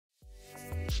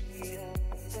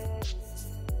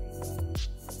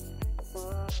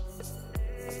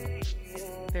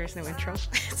There's no intro.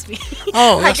 It's me.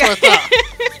 Oh, that's what I thought.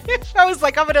 I was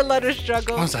like, I'm gonna let her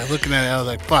struggle. I was like looking at it. I was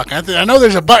like, fuck. I know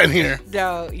there's a button here.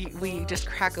 No, we just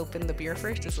crack open the beer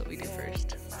first. Is what we do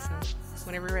first. So,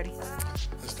 whenever you're ready.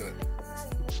 Let's do it.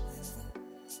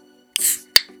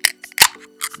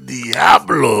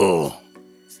 Diablo.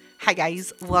 Hi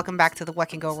guys, welcome back to the What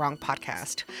Can Go Wrong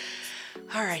podcast.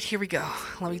 All right, here we go.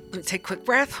 Let me take a quick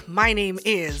breath. My name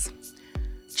is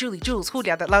Julie Jules. Who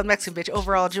that loud Mexican bitch?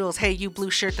 Overall Jules. Hey, you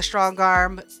blue shirt, the strong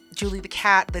arm. Julie the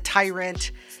cat, the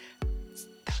tyrant.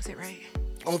 That was it, right?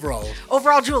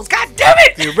 Overall Jules. God damn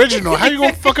it! The original. How you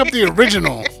gonna fuck up the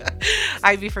original?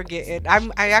 I be forgetting.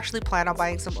 I actually plan on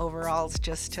buying some overalls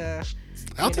just to.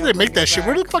 I don't think they make that shit.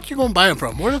 Where the fuck you gonna buy them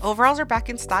from? Overalls are back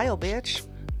in style, bitch.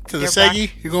 To the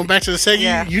Segi? You're going back to the Segi?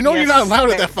 Yeah, You know you're not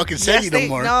allowed at that fucking Segi no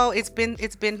more. No, it's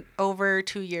been over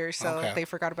 2 years, so they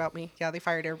forgot about me. Yeah, they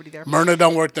fired everybody there. Myrna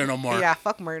don't work there no more. Yeah,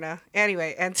 fuck Myrna.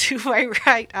 Anyway, and to my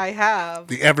right, I have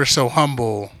the ever so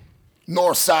humble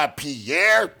Northside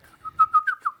Pierre,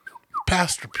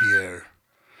 Pastor Pierre,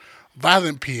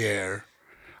 Violent Pierre.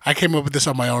 I came up with this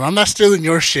on my own. I'm not stealing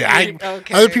your shit.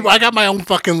 Other people, I got my own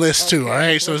fucking list too, all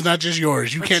right? So it's not just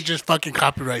yours. You can't just fucking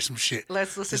copyright some shit.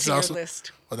 Let's listen to your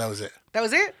list. Well, that was it. That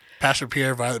was it? Pastor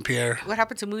Pierre, Violent Pierre. What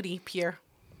happened to Moody Pierre?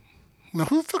 No,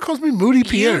 who the fuck calls me Moody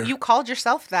Pierre? You called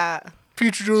yourself that.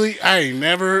 Future Julie, I ain't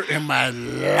never in my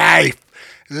life,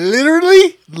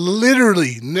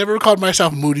 literally, never called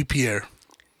myself Moody Pierre.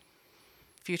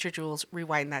 Future Jules,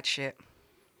 rewind that shit.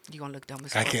 You gonna look dumb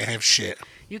as fuck. I can't have shit.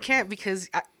 You can't because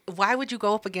why would you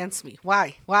go up against me?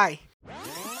 Why?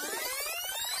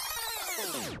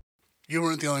 You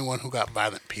weren't the only one who got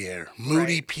Violent Pierre.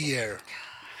 Moody Pierre.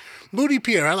 Moody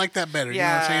Pierre, I like that better. Yeah. You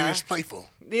know what I'm saying? It's playful.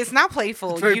 It's not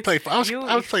playful. It's very playful. I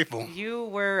was playful. You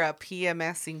were a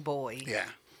PMSing boy. Yeah.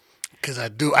 Because I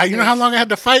do. You know how long I had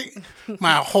to fight?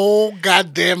 My whole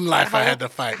goddamn life I had to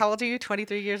fight. How old are you?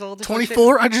 23 years old?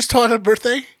 24. I just taught a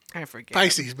birthday. I forget.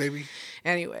 Pisces, baby.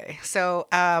 Anyway, so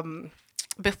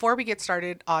before we get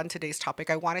started on today's topic,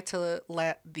 I wanted to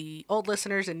let the old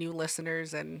listeners and new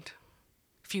listeners and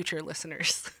future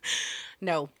listeners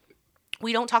know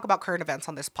we don't talk about current events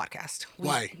on this podcast.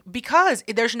 Why? Because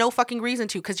there's no fucking reason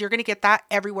to, because you're going to get that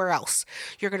everywhere else.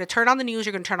 You're going to turn on the news,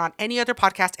 you're going to turn on any other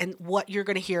podcast, and what you're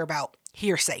going to hear about,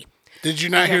 hearsay. Did you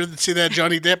not see that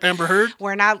Johnny Depp Amber Heard?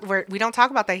 We don't talk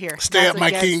about that here. Stay up,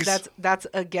 my kings. That's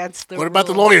against the What about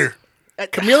the lawyer?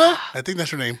 Camila? I think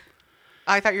that's her name.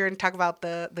 I thought you were going to talk about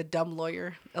the dumb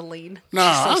lawyer, Elaine. No,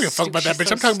 I don't give a fuck about that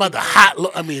bitch. I'm talking about the hot,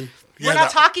 we're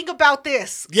not talking about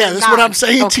this. Yeah, that's what I'm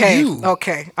saying to you.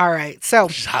 Okay, all right. So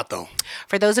she's hot though.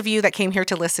 For those of you that came here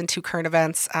to listen to current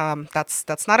events,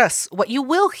 that's not us. What you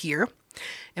will hear: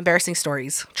 embarrassing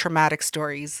stories, traumatic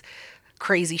stories,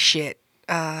 crazy shit.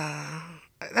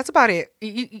 That's about it.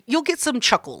 You'll get some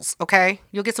chuckles. Okay,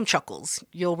 you'll get some chuckles.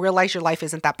 You'll realize your life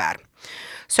isn't that bad.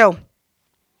 So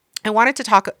I wanted to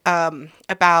talk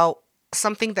about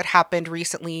something that happened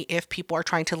recently. If people are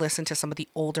trying to listen to some of the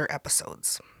older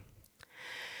episodes.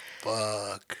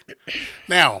 Fuck.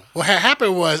 Now, what had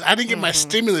happened was I didn't get my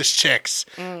stimulus checks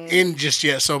in just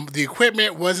yet, so the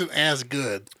equipment wasn't as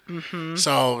good. Mm-hmm.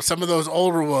 So some of those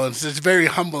older ones, it's very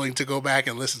humbling to go back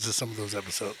and listen to some of those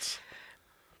episodes.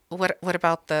 What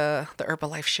about the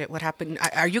Herbalife shit? What happened?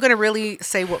 Are you going to really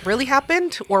say what really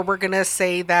happened, or we're going to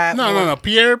say that? No.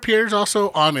 Pierre's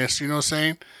also honest. You know what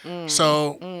I'm saying?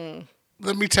 So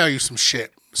let me tell you some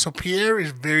shit. So Pierre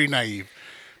is very naive.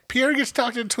 Pierre gets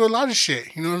talked into a lot of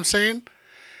shit. You know what I'm saying?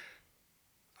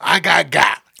 I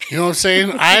got. You know what I'm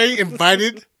saying? I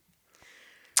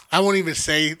won't even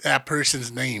say that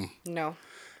person's name. No.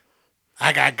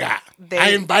 I got.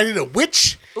 I invited a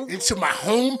witch into my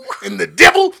home, and the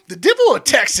devil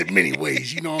attacks in many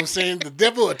ways. You know what I'm saying? The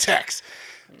devil attacks.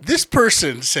 This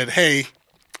person said, hey,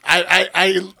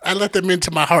 I let them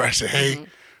into my heart. I said, hey,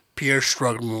 Pierre's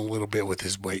struggling a little bit with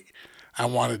his weight. I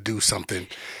want to do something.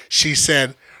 She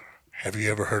said, have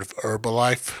you ever heard of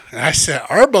Herbalife? And I said,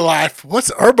 Herbalife? What's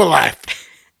Herbalife?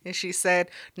 And she said,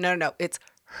 no, it's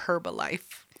Herbalife.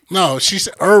 No, she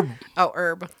said herb. Oh,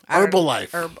 herb.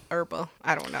 Herbalife. Herbal.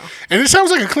 I don't know. And it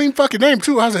sounds like a clean fucking name,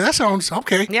 too. I was like, that sounds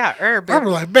okay. Yeah, herb.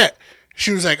 Herbalife, bet.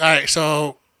 She was like, all right,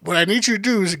 so what I need you to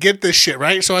do is get this shit,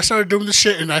 right? So I started doing this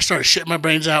shit, and I started shitting my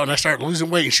brains out, and I started losing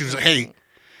weight. And she was like, hey,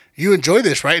 you enjoy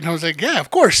this, right? And I was like, yeah, of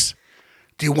course.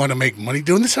 Do you want to make money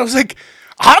doing this? I was like,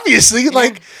 obviously,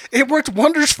 it worked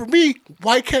wonders for me.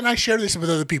 Why can't I share this with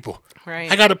other people?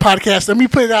 Right. I got a podcast. Let me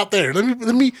put it out there. Let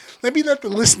me let the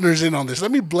listeners in on this.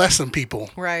 Let me bless some people.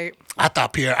 Right. I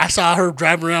thought Pierre. I saw her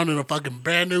driving around in a fucking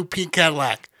brand new pink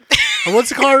Cadillac. And what's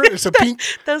the car? It's a pink.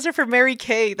 Those are for Mary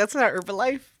Kay. That's not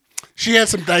Herbalife. She had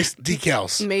some nice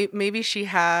decals. Maybe she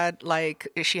had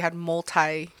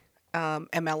multi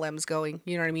MLMs going.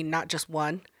 You know what I mean? Not just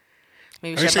one.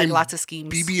 Maybe she had like lots of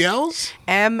schemes. BBLs?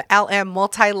 MLM,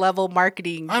 multi-level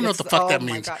marketing. I don't know what the fuck that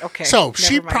means. God. Okay. So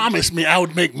she promised me I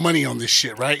would make money on this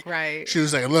shit, right? Right. She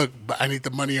was like, look, but I need the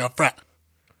money up front.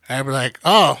 I'd be like,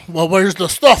 oh, well, where's the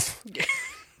stuff?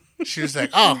 She was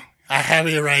like, oh, I have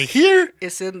it right here.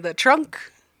 It's in the trunk.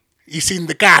 You seen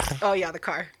the car. Oh, yeah, the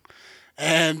car.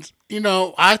 And,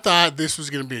 I thought this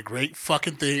was going to be a great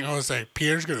fucking thing. I was like,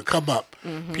 Pierre's going to come up.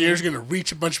 Mm-hmm. Pierre's going to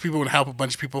reach a bunch of people and help a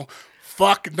bunch of people.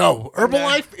 Fuck no.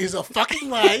 Herbalife is a fucking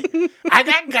lie. I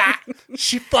got.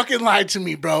 She fucking lied to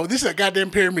me, bro. This is a goddamn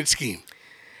pyramid scheme.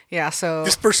 Yeah, so...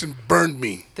 This person burned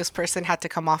me. This person had to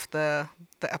come off the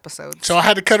episode. So I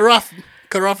had to cut her off.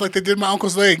 Cut her off like they did my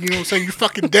uncle's leg. You know what I'm saying? You're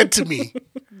fucking dead to me.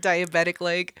 Diabetic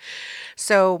leg.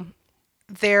 So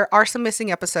there are some missing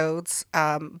episodes,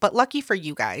 but lucky for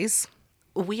you guys,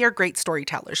 we are great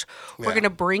storytellers. Yeah. We're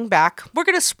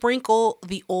going to sprinkle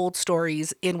the old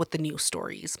stories in with the new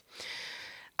stories.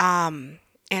 And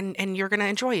you're going to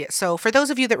enjoy it. So for those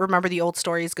of you that remember the old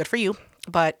stories, good for you,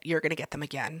 but you're going to get them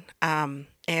again. And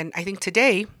I think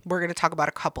today we're going to talk about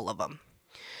a couple of them.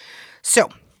 So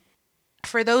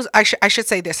for those, I should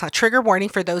say this, trigger warning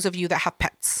for those of you that have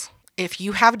pets. If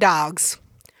you have dogs,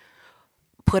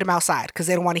 put them outside because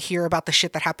they don't want to hear about the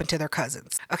shit that happened to their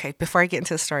cousins. Okay, before I get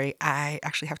into the story, I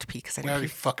actually have to pee because I already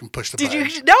fucking pushed the button.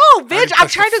 Did you? No, bitch, I'm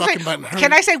trying to say.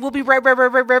 Can I say we'll be right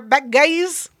back,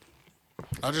 guys?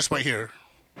 I'll just wait here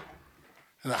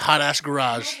in the hot ass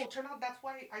garage. No, turn on. That's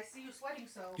why I see you sweating.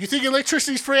 So you think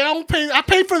electricity's free? I don't pay. I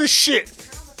pay for this shit.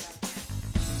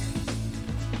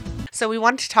 So we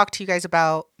wanted to talk to you guys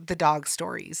about the dog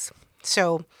stories.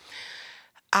 So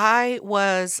I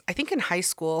think in high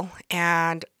school,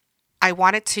 and I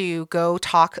wanted to go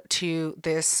talk to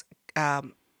this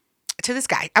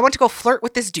guy. I want to go flirt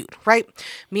with this dude, right?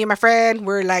 Me and my friend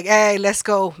were like, hey, let's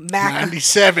go.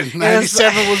 97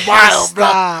 was wild,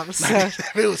 bro.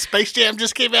 97, Space Jam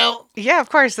just came out. Yeah, of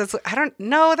course. That's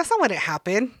not when it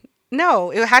happened. No,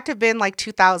 it had to have been like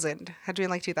 2000. Had to be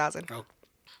like 2000. Oh,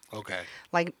 okay.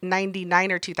 Like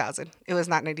 99 or 2000. It was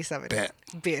not 97. Bet.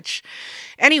 Bitch.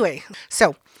 Anyway,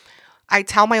 so I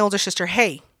tell my older sister,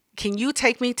 hey, can you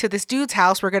take me to this dude's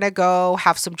house? We're going to go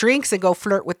have some drinks and go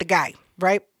flirt with the guy,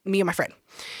 right? Me and my friend.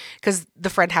 Because the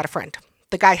friend had a friend.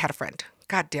 The guy had a friend.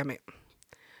 God damn it.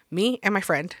 Me and my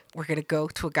friend were going to go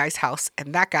to a guy's house,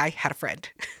 and that guy had a friend.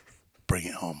 Bring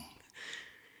it home.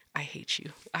 I hate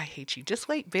you. Just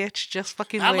wait, bitch. Just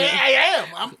fucking wait. I am.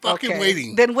 I'm fucking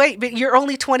waiting. Then wait, but you're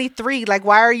only 23. Like,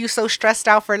 why are you so stressed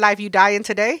out for life? You dying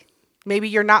today? Maybe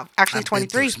you're not actually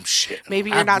 23. Some shit.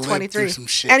 Maybe you're not 23. Some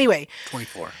shit. Anyway.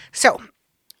 24. So,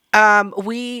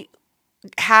 we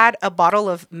had a bottle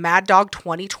of Mad Dog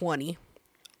 2020.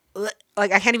 Like,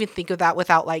 I can't even think of that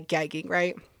without, like, gagging,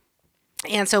 right?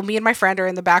 And so me and my friend are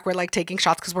in the back. We're, like, taking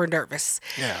shots because we're nervous.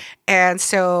 Yeah. And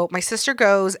so my sister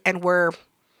goes, and we're,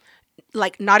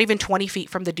 like, not even 20 feet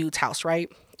from the dude's house,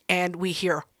 right? And we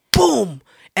hear, boom!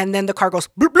 And then the car goes,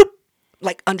 bloop, bloop,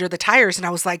 like, under the tires. And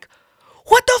I was like,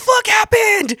 what the fuck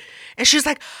happened? And she's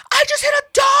like, I just hit a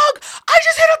dog!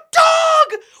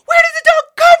 Where did the dog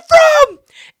come from?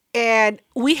 And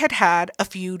we had a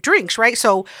few drinks, right?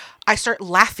 So I start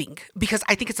laughing because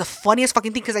I think it's the funniest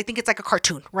fucking thing because I think it's like a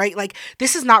cartoon, right? Like,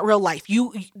 this is not real life.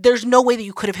 There's no way that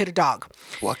you could have hit a dog.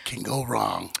 What can go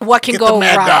wrong? Get the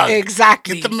Mad Dog.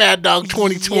 Exactly. Get the Mad Dog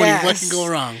 2020. Yes. What can go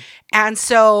wrong? And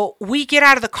so we get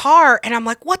out of the car and I'm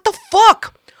like, what the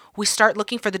fuck? We start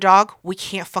looking for the dog. We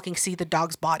can't fucking see the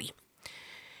dog's body.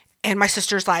 And my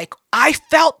sister's like, I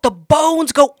felt the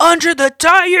bones go under the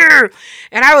tire.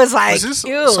 And I was like, ew.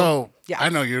 So, yeah. I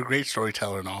know you're a great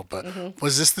storyteller and all, but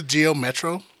was this the Geo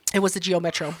Metro? It was the Geo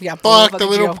Metro. Yeah. Fuck, the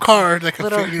little car that could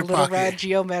fit in your little pocket. Red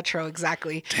Geo Metro,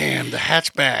 exactly. Damn, the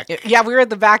hatchback. Yeah, we were in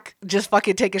the back just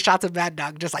fucking taking shots of Mad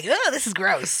Dog. Just like, oh, this is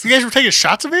gross. You guys were taking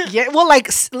shots of it? Yeah, well, like,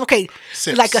 okay.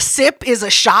 Sips. Like a sip is a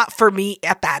shot for me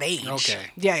at that age. Okay.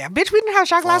 Yeah. Bitch, we didn't have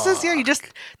shot glasses. Yeah, you just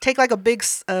take like a big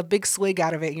swig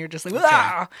out of it and you're just like,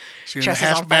 ah. So you're in the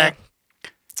hatchback.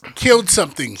 Killed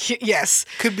something. Yes.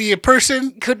 Could be a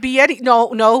person. Could be any.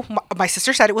 No. My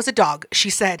sister said it was a dog. She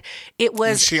said it was.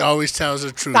 And she always tells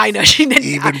the truth. I know she didn't.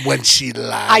 Even when she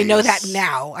lies. I know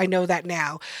that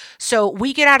now. So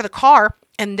we get out of the car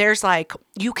and there's like,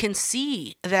 you can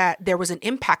see that there was an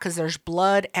impact because there's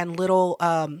blood and little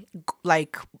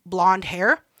like blonde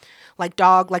hair. Like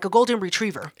dog, like a golden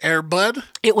retriever. Air Bud?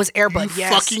 It was Air Bud,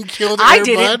 yes. Fucking killed Air Bud? I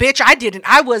didn't, bitch. I didn't.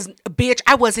 I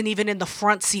wasn't even in the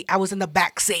front seat. I was in the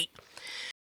back seat.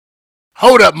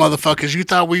 Hold up, motherfuckers. You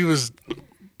thought we was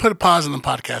put a pause in the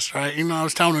podcast, right? I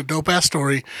was telling a dope-ass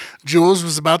story. Jules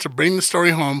was about to bring the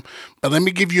story home, but let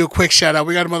me give you a quick shout-out.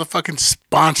 We got a motherfucking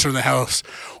sponsor in the house.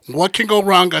 What Can Go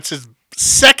Wrong got his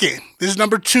second, this is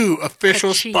number 2,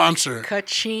 official sponsor.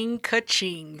 Ka-ching,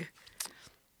 ka-ching.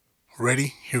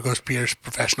 Ready? Here goes Pierre's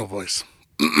professional voice.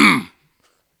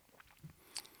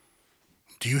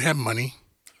 Do you have money?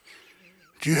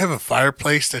 Do you have a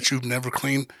fireplace that you've never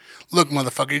cleaned? Look,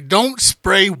 motherfucker, don't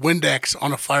spray Windex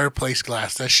on a fireplace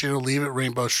glass. That shit will leave it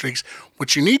rainbow streaks.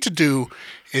 What you need to do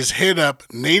is hit up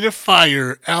Native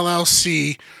Fire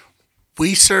LLC.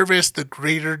 We service the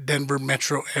greater Denver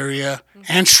metro area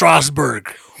and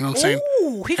Strasburg. You know what I'm saying?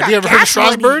 Ooh, Have you ever heard of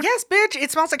Strasburg? Money. Yes, bitch.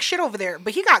 It smells like shit over there.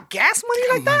 But he got gas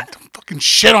money like that? Don't fucking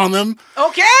shit on them.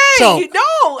 Okay. So,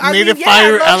 Native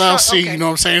Fire LLC, okay. You know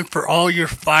what I'm saying? For all your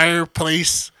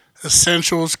fireplace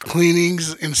essentials,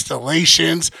 cleanings,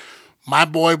 installations, my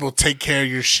boy will take care of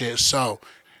your shit. So,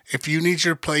 if you need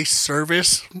your place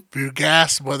service, your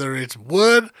gas, whether it's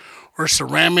wood or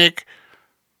ceramic,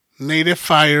 Native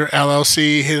Fire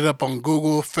LLC, hit it up on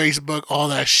Google, Facebook, all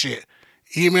that shit.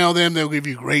 Email them, they'll give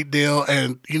you a great deal.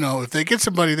 And, if they get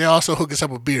somebody, they also hook us up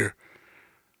with beer.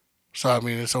 So,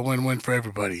 it's a win-win for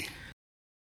everybody.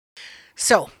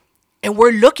 So, and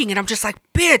we're looking, and I'm just like,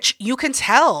 bitch, you can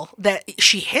tell that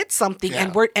she hit something,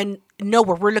 Yeah. and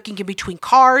we're looking in between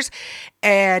cars,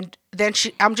 and then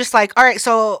I'm just like, all right,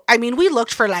 so, we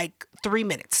looked for like 3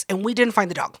 minutes, and we didn't find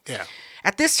the dog. Yeah.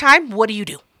 At this time, what do?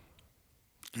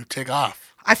 You take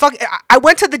off. I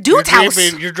went to the dude's house.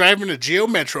 You're driving to Geo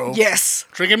Metro. Yes.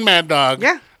 Drinking Mad Dog.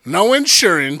 Yeah. No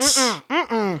insurance.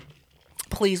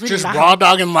 Please, we Just did not raw have-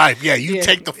 dogging life. Yeah, you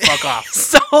take the fuck off.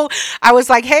 So I was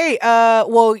like, hey,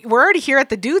 well, we're already here at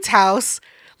the dude's house.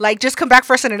 Like, just come back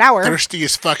for us in an hour. Thirsty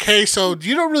as fuck. Hey, so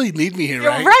you don't really need me here,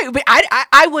 right? Right. But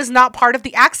I was not part of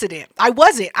the accident. I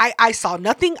wasn't. I saw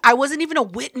nothing. I wasn't even a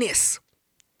witness.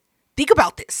 Think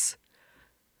about this.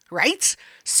 Right?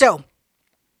 So,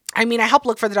 I helped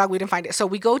look for the dog. We didn't find it. So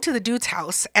we go to the dude's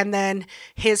house, and then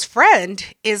his friend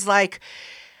is like,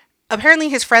 apparently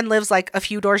his friend lives like a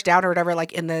few doors down or whatever,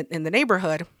 like in the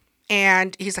neighborhood.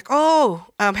 And he's like, oh,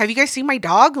 have you guys seen my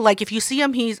dog? Like, if you see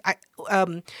him, he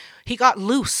got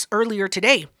loose earlier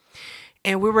today.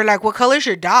 And we were like, what color is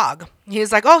your dog?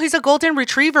 He's like, oh, he's a golden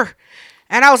retriever.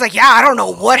 And I was like, yeah, I don't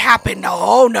know what happened.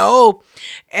 No.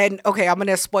 And okay, I'm going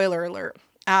to spoiler alert.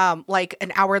 Like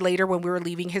an hour later when we were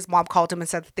leaving, his mom called him and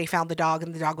said that they found the dog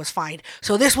and the dog was fine.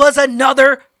 So this was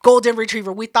another golden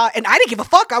retriever. We thought, and I didn't give a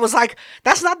fuck. I was like,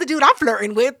 that's not the dude I'm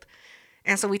flirting with.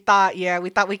 And so we thought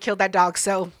we killed that dog.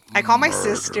 So I called my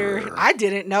sister. I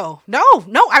didn't know. No,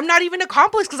 I'm not even an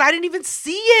accomplice because I didn't even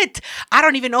see it. I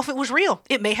don't even know if it was real.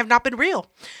 It may have not been real.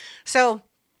 So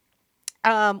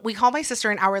we called my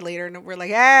sister an hour later and we're like,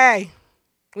 hey,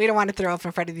 we don't want to throw up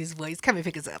in front of these boys. Come and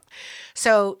pick us up.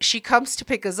 So she comes to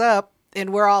pick us up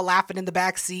and we're all laughing in the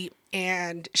back seat.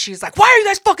 And she's like, why are you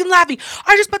guys fucking laughing?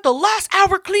 I just spent the last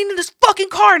hour cleaning this fucking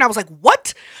car. And I was like,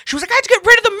 what? She was like, I had to get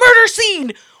rid of the murder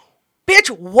scene. Bitch,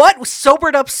 what?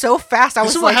 Sobered up so fast.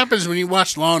 This is what happens when you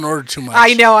watch Law and Order too much.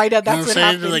 I know. That's what I'm what saying?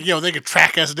 happened. They're like, yo, they could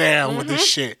track us down with this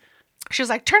shit. She was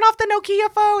like, turn off the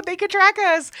Nokia phone. They could track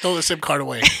us. Throw the SIM card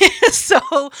away.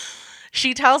 So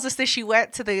she tells us that she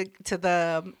went to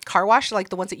the car wash, like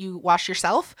the ones that you wash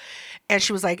yourself. And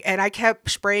she was like, and I kept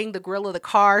spraying the grill of the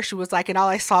car. She was like, and all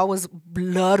I saw was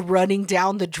blood running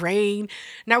down the drain.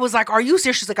 And I was like, are you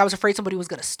serious? She's like, I was afraid somebody was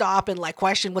going to stop and like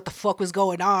question what the fuck was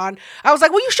going on. I was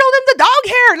like, well, you show them the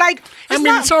dog hair. Like,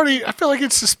 it's already, I feel like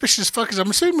it's suspicious fuckers. I'm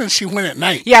assuming she went at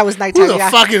night. Yeah, it was nighttime. Who the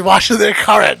fuck is washing their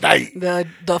car at night?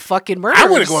 The fucking murderers. I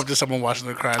wouldn't go up to someone washing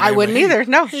their car at night. I wouldn't either.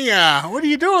 No. Yeah. What are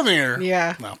you doing there?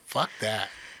 Yeah. No, fuck that.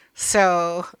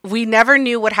 So we never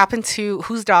knew what happened to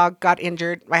whose dog got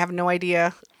injured. I have no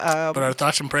idea. But our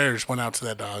thoughts and prayers went out to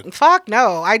that dog. Fuck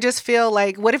no. I just feel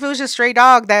like, what if it was just a stray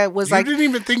dog that was You like... didn't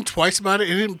even think twice about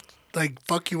it? It didn't like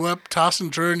fuck you up, toss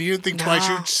and turn? You didn't think twice?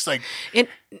 You were just like...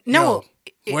 No.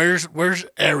 Where's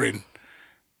Aaron?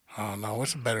 Oh, no.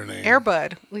 What's a better name?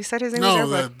 Airbud. We said his name was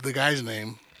Airbud. No, the guy's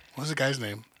name. What's the guy's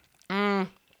name?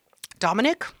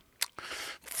 Dominic?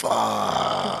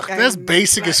 Fuck. That's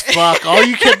basic as fuck. All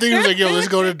you kept thinking was like, yo, let's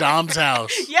go to Dom's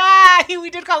house. Yeah, we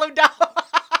did call him Dom.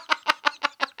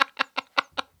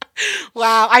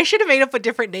 Wow, I should have made up a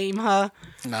different name, huh?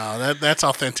 No, that's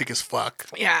authentic as fuck.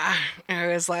 Yeah,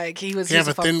 it was like he was. You have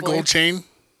a thin gold chain?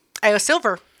 I was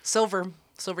silver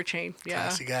chain. Yeah,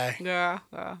 classy guy. Yeah,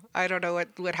 I don't know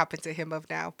what happened to him of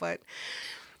now, but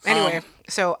anyway.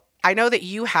 So I know that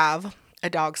you have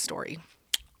a dog story.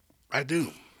 I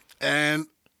do, and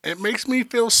it makes me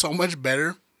feel so much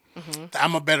better. That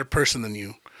I'm a better person than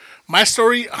you. My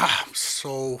story, I'm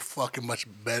so fucking much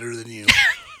better than you.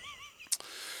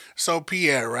 So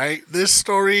Pierre, right? This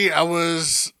story,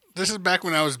 this is back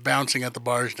when I was bouncing at the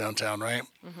bars downtown, right?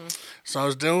 Mm-hmm. So I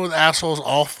was dealing with assholes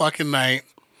all fucking night.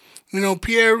 You know,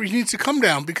 Pierre, you need to come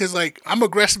down because, like, I'm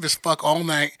aggressive as fuck all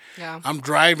night. Yeah. I'm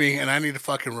driving and I need to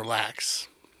fucking relax.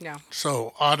 Yeah.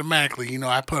 So automatically, you know,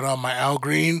 I put on my Al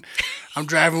Green. I'm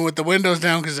driving with the windows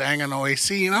down because I ain't got no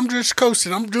AC, and I'm just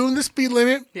coasting. I'm doing the speed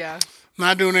limit. Yeah.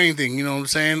 Not doing anything. You know what I'm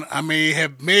saying? I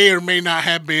may or may not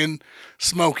have been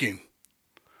smoking.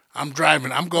 I'm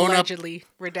driving. I'm going Allegedly.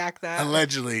 Redact that.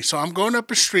 Allegedly. So I'm going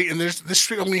up a street, and this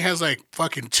street only has like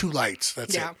fucking 2 lights.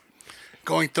 That's it.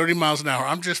 Going 30 miles an hour.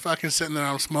 I'm just fucking sitting there.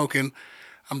 I'm smoking.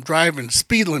 I'm driving.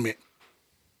 Speed limit.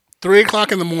 3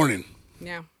 o'clock in the morning.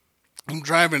 Yeah. I'm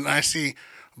driving, and I see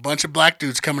a bunch of black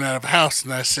dudes coming out of a house,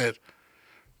 and I said,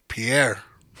 Pierre,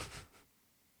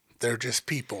 they're just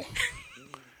people.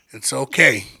 It's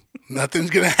okay. Nothing's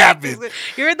going to happen.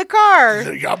 You're in the car.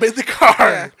 Y'all in the car.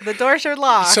 Yeah, the doors are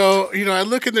locked. So, you know, I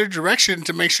look in their direction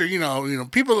to make sure, you know,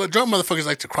 people, drunk motherfuckers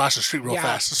like to cross the street real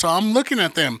fast. So I'm looking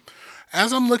at them.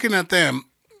 As I'm looking at them,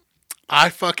 I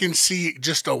fucking see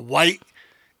just a white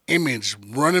image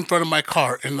run in front of my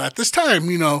car. And at this time,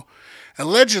 you know,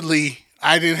 allegedly,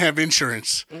 I didn't have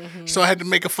insurance. Mm-hmm. So I had to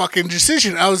make a fucking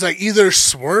decision. I was like, either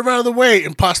swerve out of the way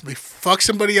and possibly fuck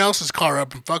somebody else's car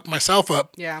up and fuck myself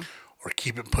up. Yeah. Or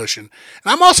keep it pushing.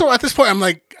 And I'm also, at this point, I'm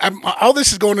like, all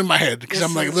this is going in my head. Because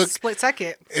I'm like, look. Split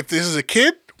second. If this is a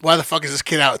kid, why the fuck is this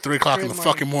kid out at 3 o'clock in the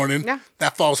fucking morning? Yeah.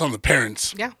 That falls on the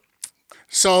parents. Yeah.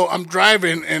 So I'm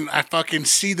driving and I fucking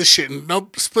see the shit. And no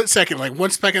split second, like 1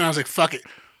 second, I was like, fuck it.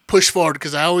 Push forward.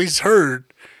 Because I always heard,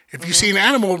 if you see an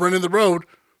animal running the road,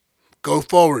 go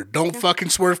forward. Don't fucking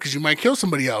swerve because you might kill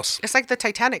somebody else. It's like the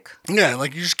Titanic. Yeah,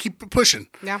 like you just keep pushing.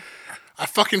 Yeah. I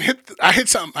fucking hit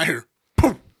something. I hear,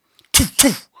 poof, toof,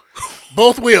 toof.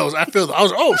 Both wheels. I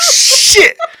was, oh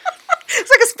shit. It's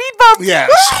like a speed bump. Yeah,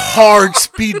 hard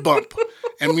speed bump.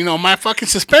 And, you know, my fucking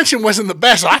suspension wasn't the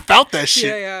best, so I felt that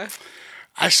shit. Yeah.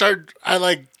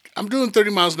 I'm doing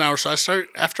 30 miles an hour, so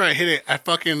after I hit it, I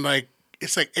fucking, like,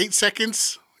 it's like 8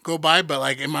 seconds go by, but,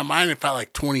 like, in my mind, it felt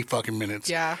like 20 fucking minutes.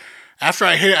 Yeah. After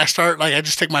I hit it, I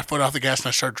just take my foot off the gas and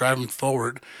I start driving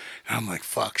forward. And I'm like,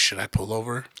 fuck, should I pull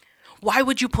over? Why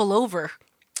would you pull over?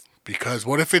 Because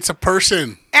what if it's a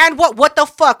person? And what the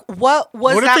fuck? What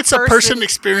was What that if it's a person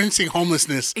experiencing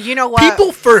homelessness? You know what?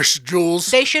 People first, Jules.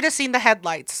 They should have seen the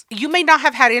headlights. You may not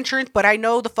have had insurance, but I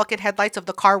know the fucking headlights of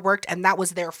the car worked, and that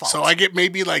was their fault. So I get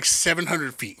maybe like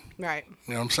 700 feet. Right.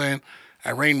 You know what I'm saying?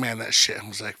 I Rain Man that shit. I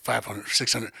was like 500,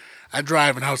 600. I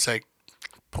drive, and I was like,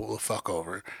 pull the fuck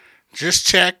over. Just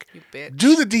check. You bitch.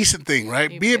 Do the decent thing,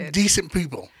 right? Be a decent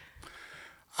people.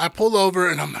 I pull over,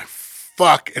 and I'm like,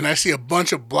 fuck. And I see a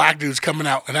bunch of black dudes coming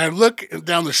out. And I look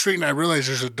down the street, and I realize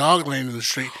there's a dog laying in the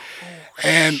street.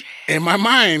 And in my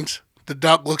mind, the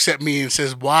dog looks at me and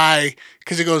says, why?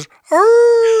 Because it goes,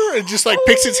 arr, and just like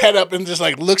picks its head up and just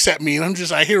like looks at me.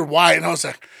 And I hear why. And I was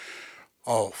like,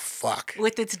 oh, fuck.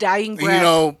 With its dying breath. You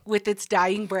know, with its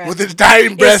dying breath. With its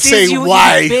dying breath saying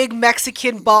why. You big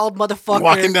Mexican bald motherfucker.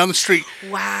 Walking down the street.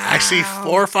 Wow. I see 4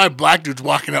 or 5 black dudes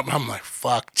walking up, and I'm like,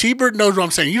 fuck. T-Bird knows what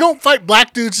I'm saying. You don't fight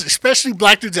black dudes, especially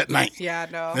black dudes at night. Yeah,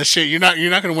 no. That shit, you're not going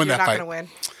to win that fight. You're not going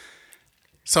to win.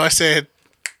 So I said,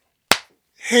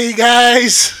 hey,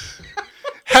 guys.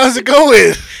 How's it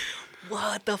going?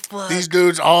 What the fuck? These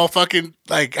dudes all fucking,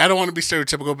 like, I don't want to be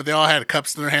stereotypical, but they all had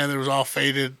cups in their hand that was all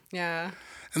faded. Yeah.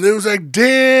 And they was like,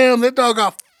 damn, that dog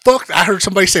got fucked. I heard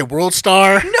somebody say World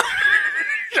Star.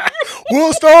 No.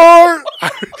 World Star.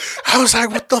 I was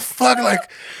like, what the fuck?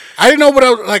 Like, I didn't know what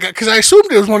I was, like, because I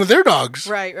assumed it was one of their dogs.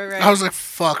 Right. I was like,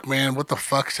 fuck, man, what the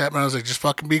fuck's happening? I was like, just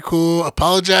fucking be cool,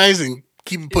 apologize, and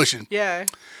keep it pushing. Yeah.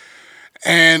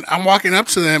 And I'm walking up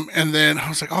to them, and then I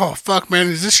was like, oh, fuck, man,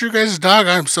 is this your guys' dog?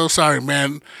 I'm so sorry,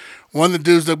 man. One of the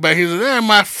dudes looked back, he was like, that's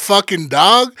my fucking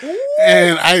dog. Ooh.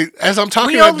 And as I'm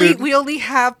talking to that dude. We only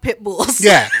have pit bulls.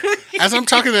 Yeah. As I'm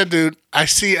talking to that dude, I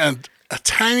see a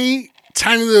tiny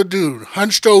little dude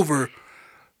hunched over,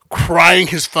 crying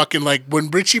his fucking, like, when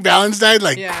Richie Valens died,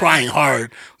 like, crying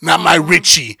hard. Not my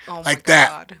Richie. Oh like my that.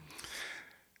 God.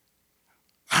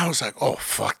 I was like, oh,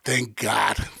 fuck, thank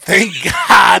God. Thank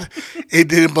God it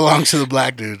didn't belong to the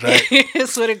black dude, right?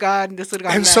 This would have gone.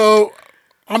 And so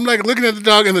I'm like looking at the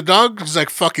dog, and the dog is like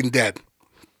fucking dead.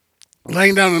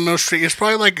 Laying down in the middle of the street. It's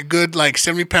probably like a good, like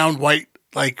 70-pound white,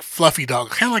 like fluffy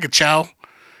dog. Kind of like a chow.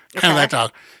 Kind of that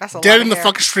dog. That's a dead lot in the hair.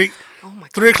 fucking street. Oh my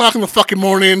God. 3 o'clock in the fucking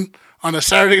morning on a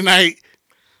Saturday night.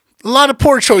 A lot of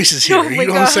poor choices here. Oh you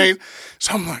know what I'm saying?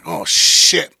 So I'm like, oh,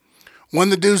 shit. One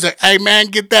of the dudes like, hey, man,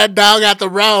 get that dog out the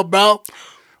road, bro.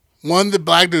 One of the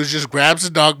black dudes just grabs the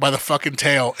dog by the fucking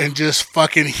tail and just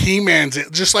fucking He-Mans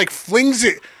it. Just like flings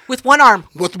it. With one arm.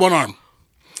 With one arm.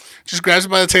 Just grabs it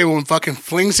by the tail and fucking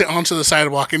flings it onto the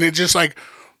sidewalk. And it just like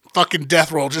fucking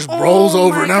death roll. Just rolls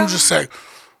over. And I'm just like,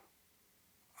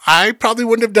 I probably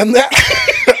wouldn't have done that.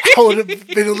 I would have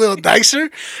been a little nicer.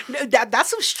 That's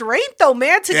some strength though,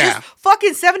 man. To just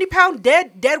fucking 70-pound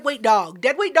dead weight dog.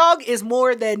 Dead weight dog is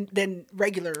more than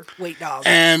regular weight dog.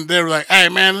 And they were like, "All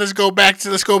right, man, let's go up to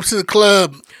the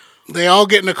club." They all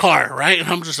get in the car, right? And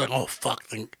I'm just like, "Oh fuck!"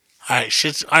 All right,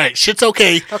 shit's okay.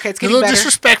 Okay, it's a getting little better.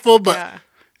 Disrespectful, but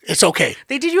it's okay.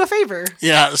 They did you a favor.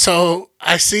 Yeah. So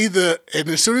I see and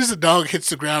as soon as the dog hits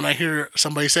the ground, I hear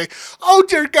somebody say, "Oh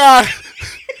dear God,"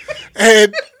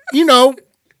 and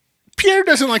Pierre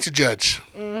doesn't like to judge,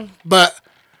 but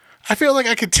I feel like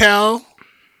I could tell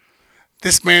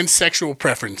this man's sexual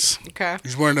preference. Okay.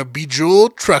 He's wearing a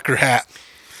bejeweled trucker hat,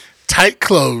 tight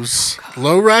clothes,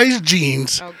 low-rise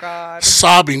jeans, Oh God.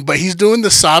 sobbing, but he's doing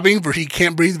the sobbing where he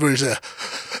can't breathe, where he's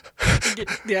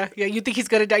Yeah. You think he's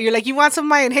gonna die? You're like, you want some of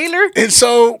my inhaler? And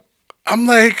so I'm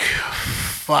like,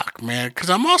 fuck, man, because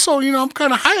I'm also, I'm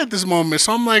kind of high at this moment,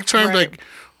 so I'm like trying to like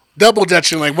double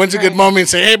dutching, like when's a good moment? And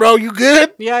say, hey, bro, you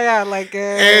good? Yeah. Like.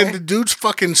 And the dude's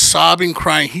fucking sobbing,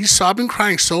 crying. He's sobbing,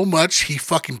 crying so much he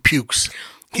fucking pukes.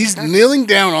 He's kneeling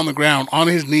down on the ground on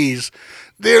his knees.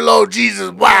 Dear Lord Jesus,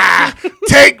 why?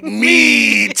 Take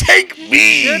me.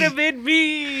 Should have been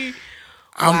me.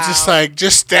 I'm just like,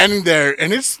 just standing there.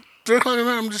 And it's 3 o'clock in the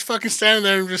morning. I'm just fucking standing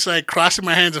there and just like crossing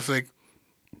my hands. I'm like,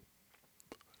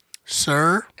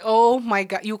 sir? Oh my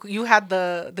God. You had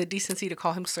the decency to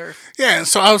call him sir. Yeah. And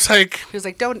so I was like, He was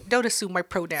like, don't assume my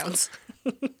pronouns.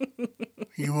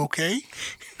 you okay?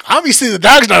 Obviously the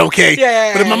dog's not okay.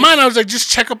 Yeah. But in my mind, I was like, just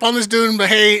check up on this dude and be like,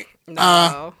 hey,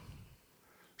 No.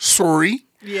 sorry.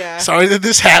 Yeah. Sorry that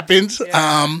this happened.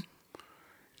 Yeah.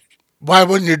 Why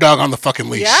wasn't your dog on the fucking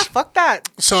leash? Yeah, fuck that.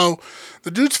 So the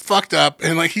dude's fucked up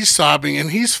and like he's sobbing and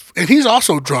he's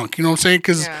also drunk. You know what I'm saying?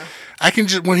 Because I can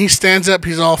just, when he stands up,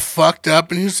 he's all fucked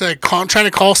up and he's like trying to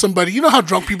call somebody. You know how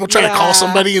drunk people try to call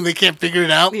somebody and they can't figure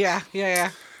it out? Yeah.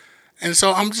 And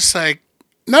so I'm just like,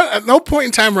 at no point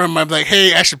in time where I'm like,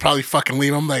 hey, I should probably fucking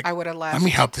leave. I'm like, I would have left. let me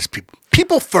help this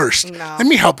people first. No. Let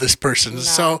me help this person.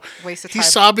 So Waste of he's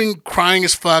time. sobbing, crying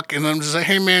as fuck, and I'm just like,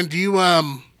 hey man, do you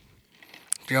want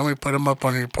me to put him up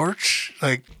on your porch?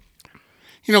 Like,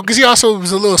 because he also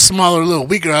was a little smaller, a little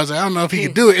weaker. I was like, I don't know if he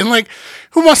could do it. And like,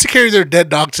 who wants to carry their dead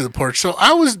dog to the porch? So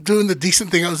I was doing the decent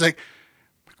thing. I was like,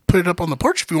 put it up on the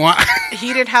porch if you want.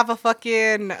 He didn't have a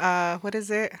fucking what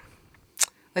is it?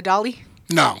 A dolly?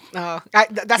 No. Oh, that's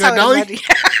You how got a it dolly? is.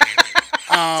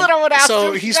 That's what I would ask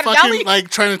So him. he's You got a dolly? fucking like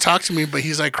trying to talk to me, but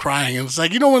he's like crying. And it's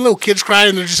like, when little kids cry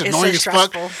and they're just It's annoying so as fuck.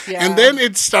 stressful. Yeah. And then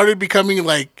it started becoming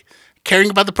like caring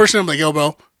about the person. I'm like, yo,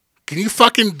 bro, can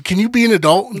you be an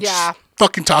adult? And Yeah. just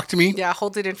fucking talk to me. Yeah,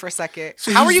 hold it in for a second.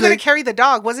 So How were he's you going like- to carry the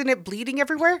dog? Wasn't it bleeding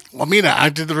everywhere? Well, I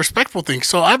did the respectful thing.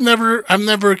 So I've never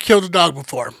killed a dog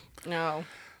before. No.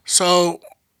 So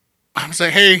I was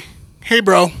like, hey,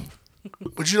 bro,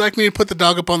 would you like me to put the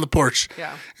dog up on the porch?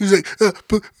 Yeah. He was like,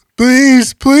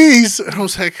 please. And I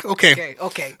was like, okay.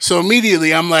 Okay. So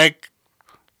immediately I'm like,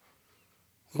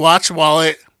 watch,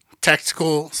 wallet,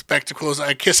 tactical spectacles.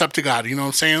 I kiss up to God. You know what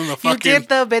I'm saying? The You fucking did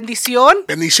the bendición?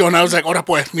 bendición. I was like, ahora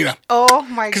pues, mira. Oh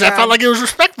my God. Because I felt like it was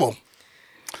respectful.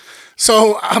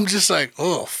 So I'm just like,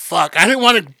 oh, fuck. I didn't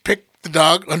want to pick the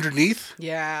dog underneath.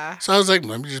 Yeah. So I was like,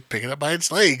 let me just pick it up by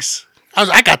its legs.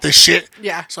 I got this shit.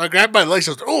 Yeah. So I grabbed my legs.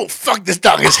 I was like, oh, fuck, this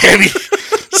dog is heavy.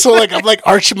 So like, I'm like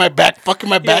arching my back, fucking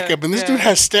my back Yeah, up. And this yeah. dude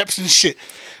has steps and shit.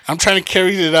 I'm trying to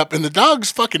carry it up. And the dog's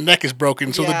fucking neck is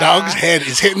broken. So the Yeah. dog's head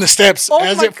is hitting the steps Oh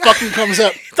as my it God. fucking comes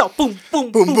up. So boom,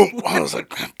 boom, Boom, boom. I was like,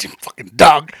 damn fucking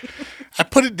dog. I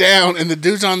put it down and the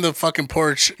dude's on the fucking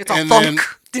porch. It's all and thunk. then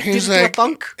Did he's you do a like,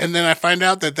 thunk? and then I find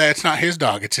out that that's not his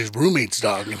dog. It's his roommate's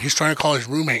dog. And he's trying to call his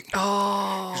roommate.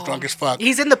 Oh. He's drunk as fuck.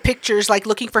 He's in the pictures, like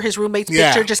looking for his roommate's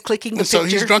picture, just clicking the And so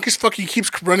picture. he's drunk as fuck. He keeps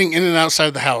running in and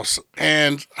outside the house.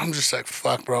 And I'm just like,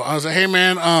 fuck, bro. I was like, hey,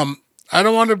 man, I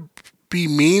don't want to be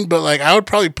mean, but like, I would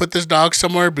probably put this dog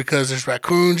somewhere because there's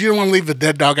raccoons. You don't want to leave a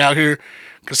dead dog out here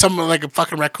because something like a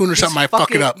fucking raccoon or something might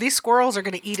fuck it up. These squirrels are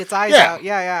going to eat its eyes Yeah. out.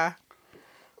 Yeah.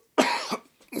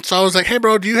 So I was like, hey,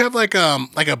 bro, do you have like a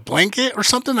blanket or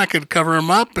something I could cover him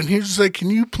up? And he was just like, can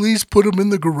you please put him in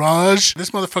the garage?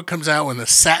 This motherfucker comes out with a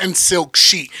satin silk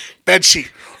bed sheet.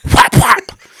 Whap,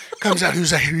 whap. Comes out. He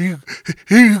was like, here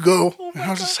you go. And I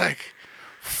was just like,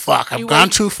 fuck, I've gone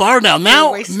too far now.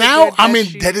 Now wasted good I'm bed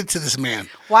sheet. indebted to this man.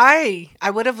 Why?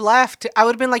 I would have left. I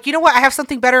would have been like, you know what? I have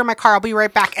something better in my car. I'll be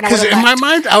right back. And I would Because have in my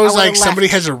mind, I was like, would've somebody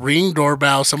left. has a Ring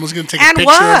doorbell. Someone's going to take And a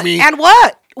picture what? of me. And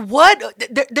what? What?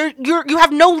 You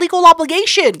have no legal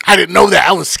obligation. I didn't know that.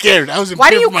 I was scared. I was in Why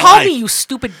do fear you for my call life. me, you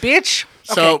stupid bitch?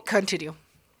 So- Okay, continue.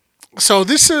 So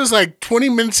this is like 20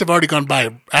 minutes have already gone by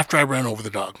after I ran over the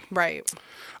dog. Right.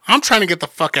 I'm trying to get the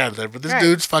fuck out of there, but this Right.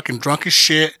 dude's fucking drunk as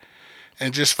shit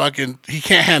and just fucking, he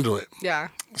can't handle it. Yeah.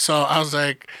 So I was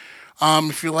like,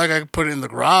 if you like, I could put it in the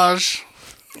garage.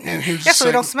 And he was Yeah, just so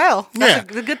like, they don't smell. That's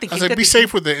yeah. the good thing. I was like, be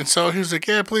safe with it. And so he was like,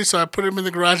 yeah, please. So I put him in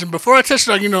the garage. And before I touched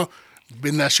the dog,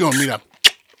 bendición, mira.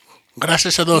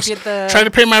 Gracias a Dios. did the- Try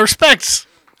to pay my respects.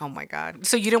 Oh my god.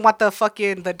 So you didn't want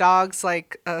the dog's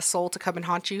soul to come and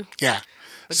haunt you? Yeah.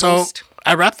 So ghost.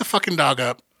 I wrapped the fucking dog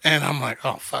up. And I'm like,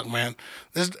 oh, fuck, man.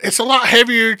 It's a lot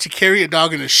heavier to carry a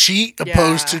dog in a sheet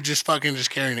opposed to just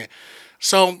carrying it.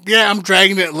 So, yeah, I'm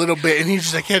dragging it a little bit. And he's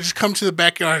just like, yeah, just come to the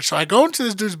backyard. So I go into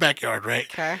this dude's backyard, right?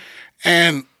 Okay.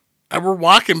 And we're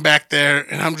walking back there.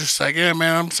 And I'm just like, yeah,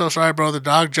 man, I'm so sorry, bro. The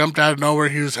dog jumped out of nowhere.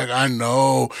 He was like, I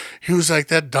know. He was like,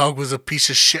 that dog was a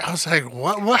piece of shit. I was like,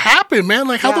 what happened, man?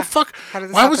 Like, how Yeah. the fuck? How did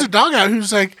this Why was the happen? dog out? He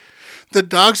was like, the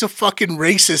dog's a fucking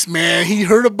racist, man. He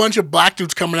heard a bunch of black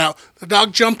dudes coming out. The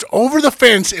dog jumped over the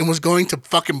fence and was going to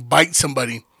fucking bite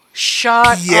somebody.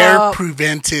 Shut Pierre up.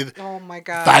 prevented Oh my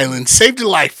god. violence. Saved a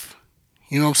life.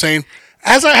 You know what I'm saying?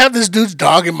 As I have this dude's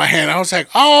dog in my hand, I was like,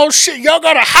 oh shit, y'all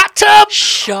got a hot tub?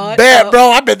 Shut Bet, up.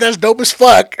 bro. I bet that's dope as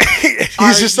fuck. He's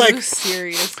Are just you like,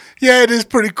 serious? yeah, it is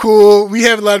pretty cool. We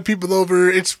have a lot of people over.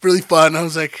 It's really fun. I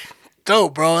was like,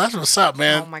 dope, bro. That's what's up,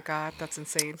 man. Oh my god, that's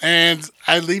insane. And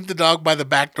I leave the dog by the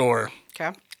back door.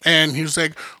 Okay. And he was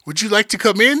like, would you like to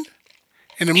come in?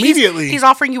 And immediately, He's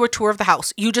offering you a tour of the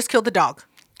house. You just killed the dog.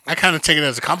 I kind of take it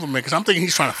as a compliment because I'm thinking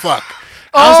he's trying to fuck.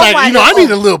 I was like, my I God. need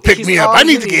a little pick me He's- up. I you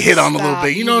need to get hit on a little stop.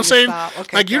 bit. You know what I'm saying? Stop.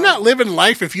 Okay, Like, you're go. not living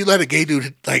life if you let a gay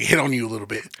dude like hit on you a little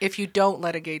bit. If you don't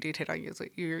let a gay dude hit on you,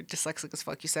 you're dyslexic as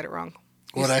fuck. You said it wrong.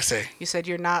 What'd I say? You said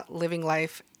you're not living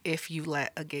life if you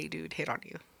let a gay dude hit on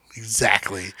you.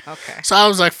 Exactly. Okay. So I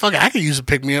was like, fuck it, I could use a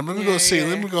pick me up. Let me go see. yeah,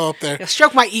 Let me go up there. Yeah,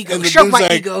 stroke my ego. And the Stroke dude's my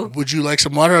like, ego. would you like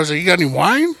some water? I was like, you got any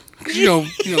wine? 'Cause,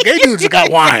 gay dudes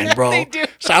got wine, bro. They do.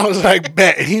 So I was like,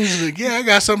 bet. And he was like, yeah, I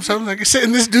got some. So I was like, I sit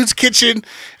in this dude's kitchen,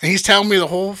 and he's telling me the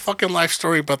whole fucking life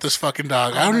story about this fucking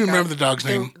dog. I don't even remember the dog's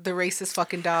name. The racist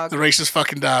fucking dog. The racist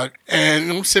fucking dog.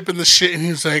 And I'm sipping the shit, and he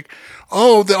was like,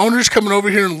 oh, the owner's coming over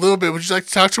here in a little bit. Would you like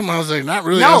to talk to him? I was like, not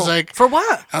really. I No. was like, For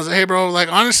what? I was like, hey, bro,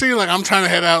 like, honestly, like, I'm trying to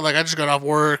head out. Like, I just got off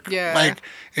work. Yeah. Like,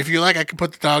 if you like, I could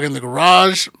put the dog in the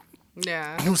garage.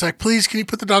 Yeah. He was like, please, can you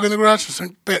put the dog in the garage? I was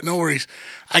like, bet, no worries.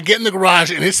 I get in the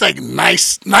garage, and it's like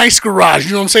nice garage.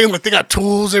 You know what I'm saying? Like, they got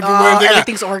tools everywhere. Oh, they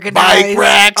everything's got organized. bike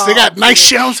racks. They Oh, got nice bitch.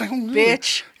 shit. I was like, oh,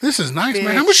 Bitch. this is nice,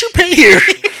 man. How Bitch. much you pay here?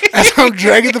 As I'm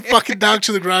dragging the fucking dog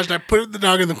to the garage, and I put the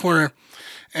dog in the corner,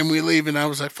 and we leave, and I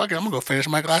was like, fuck it, I'm going to go finish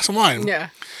my glass of wine. Yeah.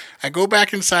 I go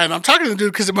back inside, and I'm talking to the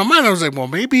dude, because in my mind, I was like, well,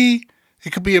 maybe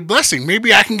it could be a blessing.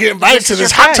 Maybe I can get invited to is this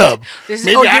your hot friend. tub. This is-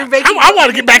 Maybe oh, you're making- I want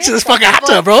to get back to this fucking hot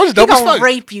tub, bro. It's dope He as gonna fuck.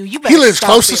 rape you. You better He lives stop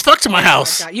close it. as fuck to my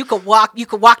house. God, you could walk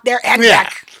there and Yeah.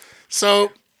 back.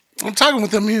 So I'm talking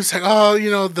with him. He was like, oh,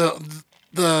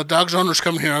 the dog's owner's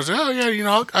coming here. I was like, oh,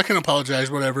 yeah, I can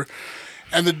apologize, whatever.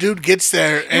 And the dude gets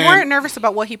there. You And weren't nervous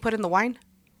about what he put in the wine?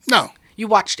 No. You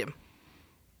watched him.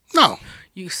 No.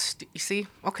 You see?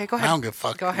 Okay, go ahead. I don't give a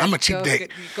fuck. Go ahead. I'm a cheap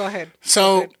date. Go ahead.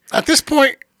 So at this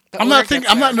point, I'm owner not gets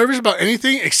I'm not there. nervous about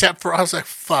anything except for I was like,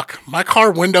 fuck, my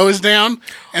car window is down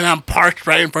and I'm parked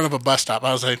right in front of a bus stop.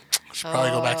 I was like, I should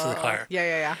probably go back to the car.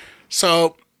 Yeah.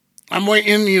 So I'm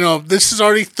waiting, this is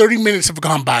already 30 minutes have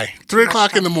gone by. 3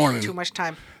 o'clock in the morning. Too much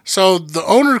time. So the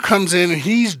owner comes in and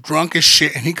he's drunk as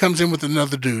shit and he comes in with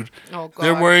another dude. Oh, God.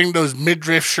 They're wearing those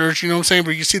midriff shirts, you know what I'm saying?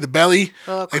 Where you see the belly.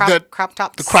 Crop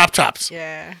tops. The crop tops.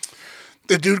 Yeah.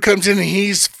 The dude comes in and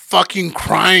he's fucking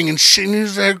crying and shit. And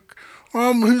he's like,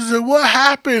 what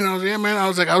happened? I was like, yeah, man. I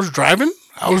was like, I was driving.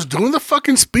 I was doing the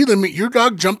fucking speed limit. Your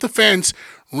dog jumped the fence,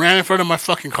 ran in front of my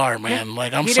fucking car, man.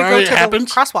 Like, I'm He sorry didn't it go to happened.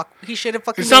 the crosswalk. He should have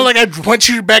fucking. It's not like I went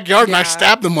to your backyard and I Yeah.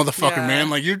 stabbed the motherfucker, Yeah. man.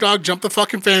 Like, your dog jumped the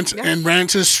fucking fence and ran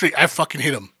into the street. I fucking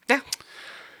hit him. Yeah.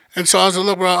 And so I was like,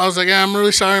 look, bro, I was like, yeah, I'm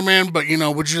really sorry, man, but,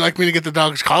 would you like me to get the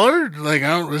dog's collar? Like,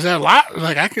 is that a lot?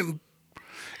 Like, I can...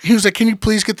 He was like, can you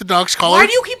please get the dog's collar? Why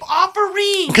do you keep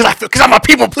offering? Because I'm a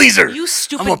people pleaser. You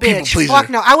stupid I'm a people bitch. pleaser. Fuck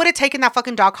no. I would have taken that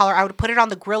fucking dog collar. I would have put it on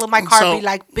the grill of my car so- and be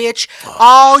like, bitch,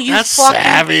 all you That's fucking.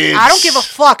 savage. I don't give a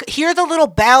fuck. Hear the little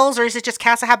bells, or is it just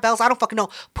cats that have bells? I don't fucking know.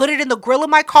 Put it in the grill of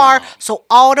my car so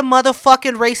all the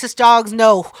motherfucking racist dogs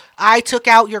know I took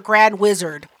out your grand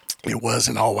wizard. It was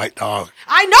an all-white dog.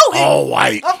 I know him. All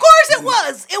white. Of course it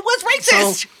was. It was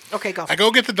racist. Okay, go. I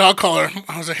go get the dog collar.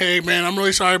 I was like, hey, man, I'm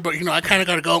really sorry, but, I kind of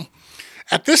got to go.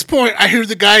 At this point, I hear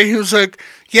the guy who's like,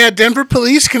 "Yeah, Denver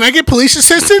police. Can I get police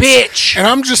assistance?" Bitch. And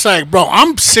I'm just like, "Bro,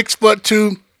 I'm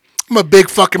 6'2". I'm a big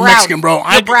fucking Brown. Mexican, bro.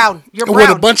 You're brown. You're with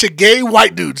brown. a bunch of gay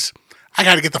white dudes. I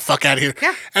got to get the fuck out of here."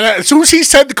 Yeah. And as soon as he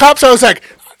said the cops, I was like,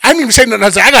 I didn't even say nothing. I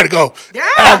was like, I got to go. Yeah.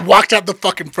 And I walked out the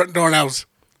fucking front door and I was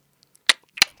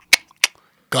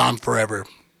gone forever.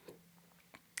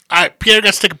 All right, Pierre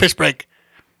got to take a piss break.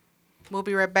 We'll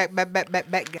be right back.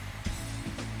 Back.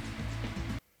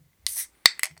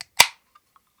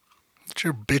 It's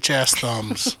your bitch ass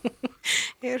thumbs.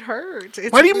 It hurts.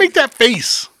 Why do you make that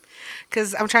face?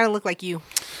 Because I'm trying to look like you.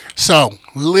 So,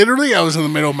 literally, I was in the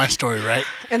middle of my story, right?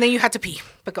 And then you had to pee.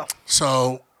 But go.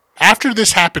 So, after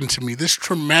this happened to me, this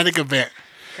traumatic event,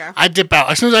 Okay. I dip out.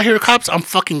 As soon as I hear the cops, I'm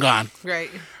fucking gone. Right.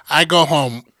 I go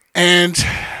home. And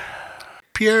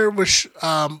Pierre was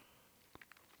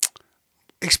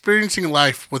experiencing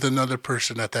life with another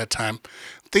person at that time,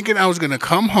 thinking I was going to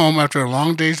come home after a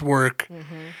long day's work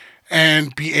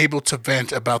and be able to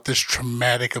vent about this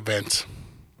traumatic event.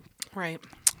 Right.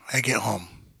 I get home.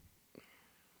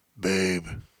 Babe.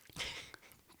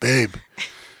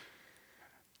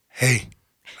 Hey,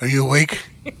 are you awake?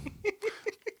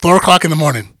 4:00 in the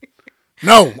morning.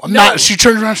 No, I'm not. She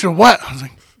turns around and said, "What?" I was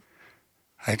like,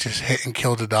 "I just hit and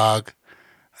killed a dog,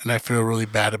 and I feel really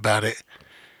bad about it."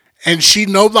 And she,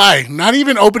 no lie, not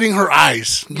even opening her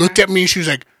eyes, looked at me and she was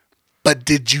like, "But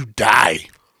did you die?"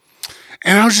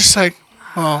 And I was just like,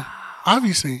 "Well,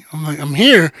 obviously." I'm like, "I'm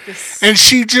here." And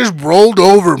she just rolled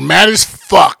over, mad as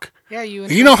fuck. Yeah, you.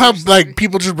 You know how like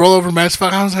people just roll over mad as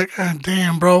fuck? I was like, "God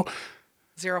damn, bro."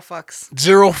 0 fucks.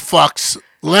 0 fucks.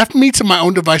 Left me to my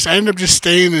own device. I ended up just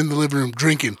staying in the living room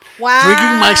drinking. Wow.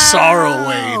 Drinking my sorrow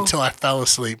away until I fell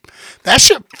asleep. That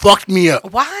shit fucked me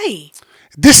up. Why?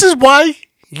 This is why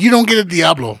you don't get a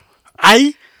Diablo.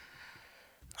 I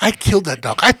killed that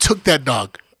dog. I took that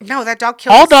dog. No, that dog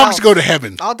killed All itself. dogs go to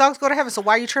heaven. All dogs go to heaven, so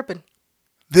why are you tripping?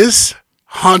 This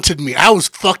haunted me. I was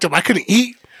fucked up. I couldn't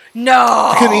eat. No.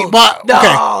 I couldn't eat. Well, No, okay.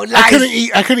 lies.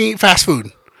 I couldn't eat fast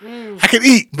food. I could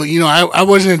eat, but I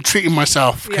wasn't treating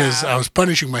myself because Yeah. I was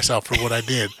punishing myself for what I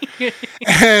did.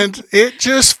 And it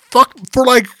just fucked for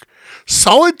like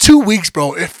solid 2 weeks,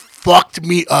 bro. It fucked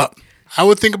me up. I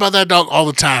would think about that dog all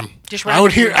the time. Just I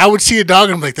would see a dog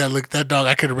and I'm like, that dog,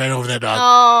 I could have ran over that dog.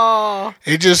 Oh.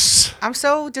 It just, I'm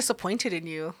so disappointed in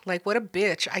you. Like, what a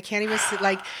bitch. I can't even see,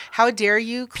 like, how dare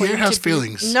you claim Pierre has to be-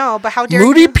 feelings. No, but how dare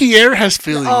Moody you? Pierre has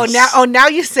feelings. Now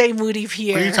you say Moody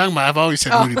Pierre. What are you talking about? I've always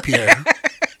said Moody Pierre.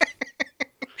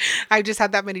 I just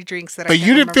had that many drinks that I But can't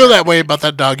you didn't remember. feel that way about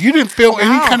that dog. You didn't feel any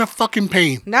No. kind of fucking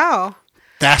pain. No.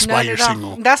 That's No, why no, you're no.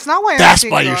 single. That's not why I'm That's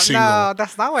single. why you're single. No,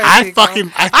 that's not why I I'm single.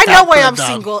 fucking- I I know felt why that I'm dog.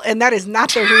 single, and that is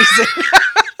not the reason.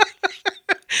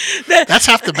 That's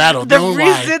half the battle. Know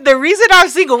why. The reason I'm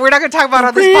single, we're not going to talk about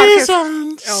on this podcast.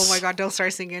 Reasons. Oh my God, don't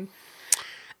start singing.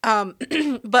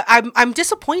 But I'm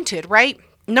disappointed, right?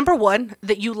 Number one,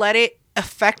 that you let it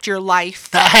affect your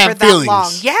life That had for that feelings.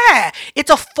 long. Yeah, it's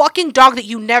a fucking dog that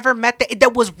you never met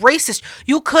that was racist.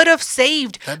 You could have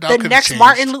saved That dog the could've next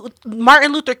changed.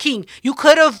 Martin Luther King. You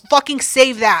could have fucking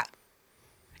saved that.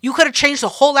 You could have changed the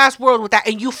whole ass world with that,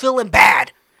 and you feeling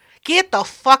bad. Get the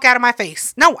fuck out of my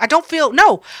face. No, I don't feel.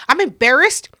 No, I'm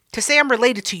embarrassed to say I'm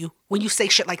related to you when you say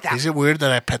shit like that. Is it weird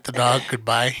that I pet the dog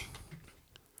goodbye?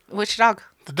 Which dog?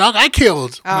 The dog I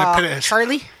killed. When I pet it.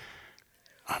 Charlie?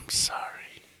 I'm sorry.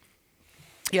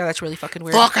 Yeah, that's really fucking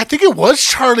weird. Fuck, I think it was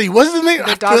Charlie. Wasn't it?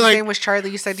 The dog's name was Charlie.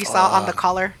 You said you saw on the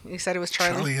collar. You said it was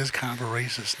Charlie. Charlie is kind of a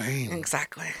racist name.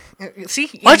 Exactly. See?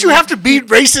 Why'd you have to be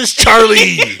racist,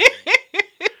 Charlie?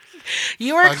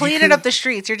 You are Fuck, you cleaning couldn't- up the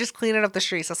streets. You're just cleaning up the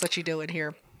streets. That's what you do in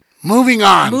here. Moving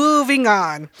on Moving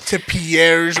on. to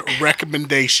Pierre's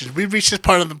recommendations. We've reached this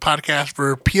part of the podcast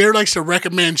where Pierre likes to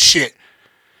recommend shit.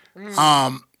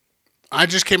 I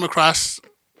just came across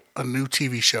a new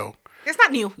TV show. It's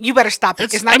not new. You better stop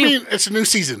it. It's not new. It's a new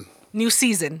season. New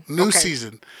season. New Okay.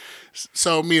 season.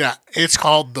 So, mira, it's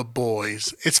called The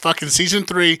Boys. It's fucking season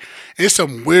 3. It's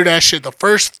some weird ass shit. The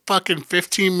first fucking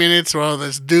 15 minutes, well,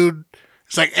 this dude,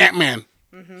 it's like Ant-Man.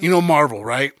 You know Marvel,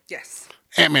 right? Yes.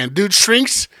 Ant-Man. Dude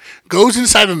shrinks, goes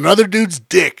inside another dude's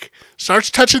dick, starts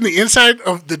touching the inside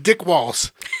of the dick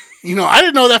walls. You know, I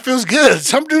didn't know that feels good.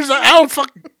 Some dudes, I don't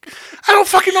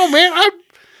fucking know, man.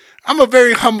 I'm a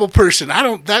very humble person.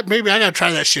 Maybe I gotta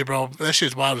try that shit, bro. That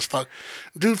shit's wild as fuck.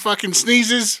 Dude fucking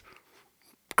sneezes,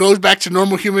 goes back to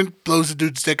normal human, blows the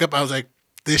dude's dick up. I was like,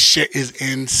 this shit is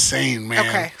insane, man.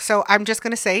 Okay, so I'm just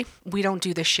gonna say we don't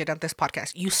do this shit on this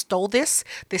podcast. You stole this.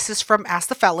 This is from Ask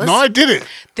the Fellas. No, I didn't.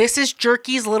 This is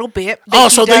Jerky's little bit. that Oh, he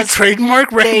so they does-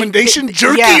 trademark recommendation?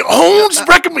 Jerky yeah. owns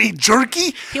recommend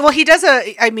Jerky? Well, he does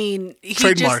he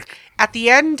Trademark. at the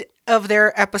end of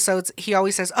their episodes, he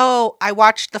always says, "Oh, I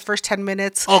watched the first 10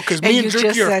 minutes." Oh, because me and you Jerky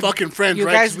just are said, fucking friends, you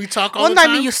right? guys- Because we talk all well, the no,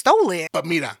 time. I mean, you stole it. But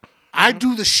mira, I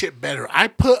do the shit better. I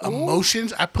put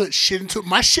emotions. I put shit into it.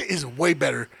 My shit is way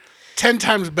better. 10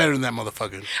 times better than that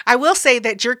motherfucker. I will say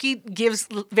that Jerky gives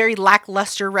very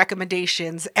lackluster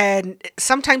recommendations, and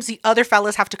sometimes the other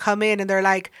fellas have to come in and they're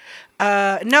like,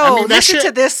 no, listen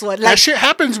to this one. That Like, shit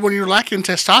happens when you're lacking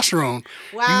testosterone.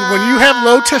 Wow. When you have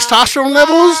low testosterone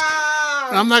levels,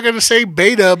 I'm not going to say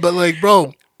beta, but like,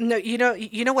 bro. no, you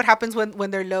know what happens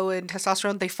when they're low in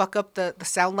testosterone? They fuck up the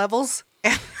sound levels.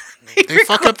 And They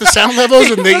fuck up the sound levels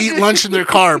and they eat lunch in their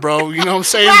car, bro. You know what I'm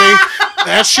saying?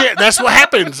 That's what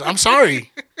happens. I'm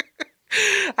sorry.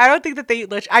 I don't think that they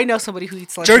eat lunch. I know somebody who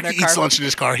eats lunch in Jerky their car. eats lunch in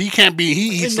his car. He eats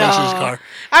lunch in his car.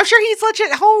 I'm sure he eats lunch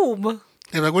at home.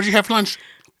 They're like, what'd you have for lunch?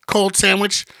 Cold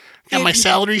sandwich. Got my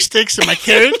celery sticks and my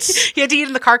carrots. He had to eat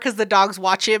in the car because the dogs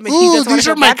watch him. And he Ooh, doesn't want these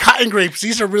to are go my back. cotton grapes.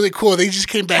 These are really cool. They just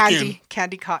came back in.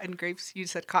 Candy cotton grapes. You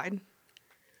said cotton.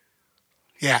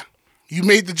 Yeah. You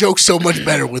made the joke so much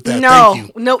better with that. No,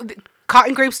 Thank you. no,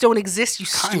 cotton grapes don't exist. You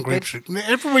Cotton stupid. grapes.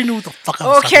 Everybody knew what the fuck I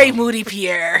was Okay, talking about. Moody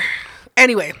Pierre.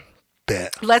 Anyway,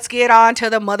 Bet. let's get on to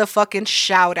the motherfucking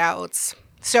shout outs.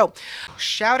 So,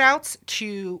 shout outs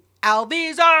to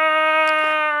Alviso.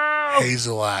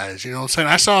 Hazel eyes. You know what I'm saying?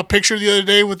 I saw a picture the other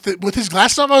day with his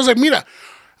glasses off. I was like, mira,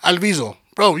 Alviso.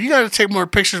 Bro, you got to take more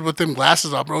pictures with them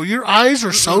glasses off, bro. Your eyes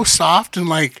are so soft and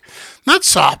like, not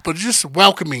soft, but just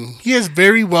welcoming. He has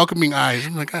very welcoming eyes.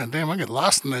 I'm like, God damn, I get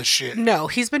lost in that shit. No,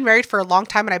 he's been married for a long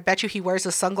time, and I bet you he wears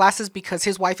the sunglasses because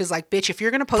his wife is like, bitch, if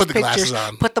you're going to post Put the pictures, glasses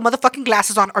on. put the motherfucking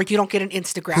glasses on or you don't get an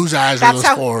Instagram. Whose eyes are those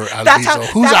for, That's Alviso?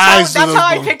 Whose eyes are that's how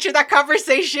I those? picture that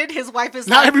conversation. His wife is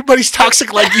Not like, everybody's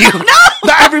toxic like you.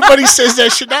 Not everybody says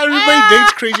that shit. Not everybody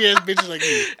dates crazy ass bitches like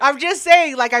you. I'm just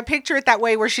saying, like, I picture it that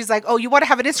way where she's like, oh, you want to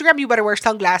have an Instagram? You better wear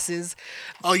sunglasses.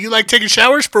 Oh, you like taking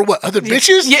showers for what? Other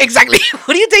bitches? Yeah, exactly.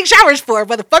 What do you take showers for,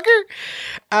 motherfucker?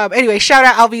 Anyway, shout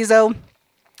out Alviso.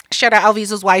 Shout out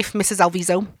Alviso's wife, Mrs.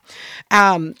 Alviso.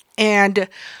 And,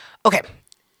 okay.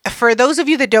 For those of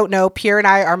you that don't know, Pierre and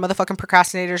I are motherfucking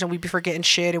procrastinators and we be forgetting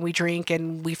shit and we drink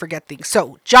and we forget things.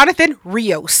 So, Jonathan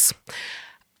Rios,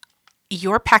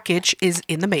 your package is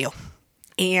in the mail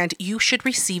and you should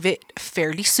receive it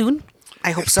fairly soon.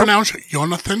 I hope so. Pronounce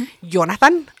Jonathan.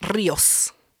 Jonathan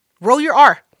Rios. Roll your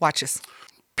R. Watch this.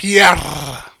 Pierre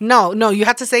No, you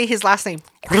have to say his last name.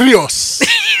 Rios.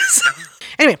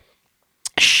 Anyway,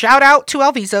 shout out to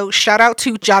Alviso. Shout out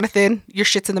to Jonathan. Your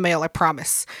shit's in the mail, I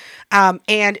promise.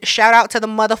 And shout out to the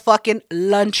motherfucking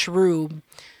lunchroom.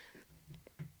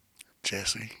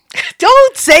 Jesse.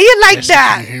 Don't say it like Jesse,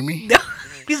 that. can you hear me? No,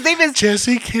 his name is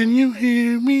Jesse, can you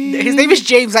hear me? his name is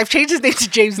James. I've changed his name to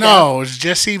James now. No, it's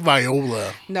Jesse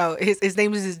Viola. No, his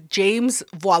name is James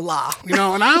Voila. You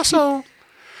know, and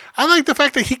I like the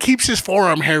fact that he keeps his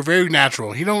forearm hair very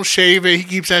natural. He don't shave it. He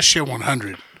keeps that shit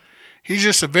 100. He's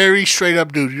just a very straight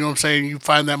up dude. You know what I'm saying? You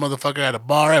find that motherfucker at a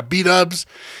bar at B-Dubs,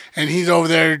 and he's over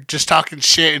there just talking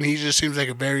shit, and he just seems like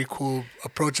a very cool,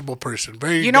 approachable person.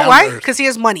 Very. You know down to why? earth. Because he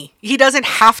has money. He doesn't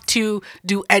have to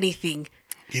do anything.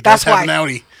 He That's does have why. an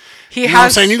Audi. He You know what I'm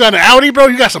has. saying? You got an Audi, bro.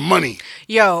 You got some money.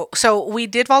 Yo, so we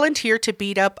did volunteer to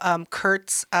beat up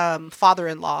Kurt's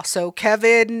father-in-law. So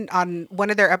Kevin on one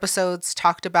of their episodes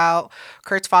talked about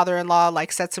Kurt's father-in-law,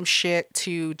 like said some shit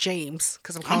to James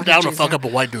because I'm calling I'm him down to James fuck now. up a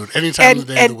white dude anytime of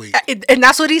the day of the week. And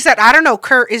that's what he said. I don't know,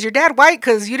 Kurt, is your dad white?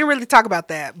 Because you didn't really talk about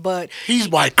that, but He's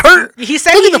white. Kurt. he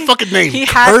said Look he- at the fucking name. he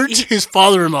had- Kurt, his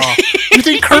father-in-law. You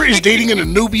think Kurt is dating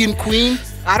an Nubian queen?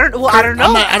 I don't know.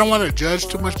 I don't want to judge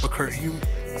too much, but Kurt, you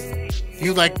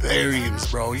like the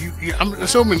Aryans, bro. I'm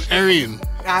assuming Aryan.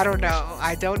 I don't know.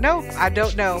 I don't know.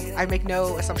 I make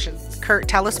no assumptions. Kurt,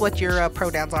 tell us what your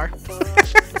pronouns are.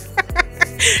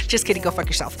 Just kidding. Go fuck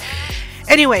yourself.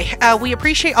 Anyway, we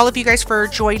appreciate all of you guys for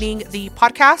joining the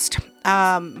podcast.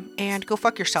 And go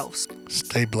fuck yourselves.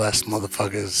 Stay blessed, You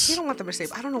motherfuckers. don't want them to say.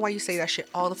 I don't know why you say that shit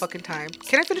all the fucking time.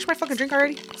 Can I finish my fucking drink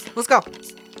already? Let's go.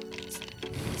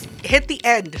 Hit the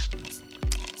end.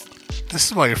 This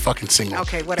is why you're fucking single.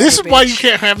 Okay, whatever. This is why you bitch.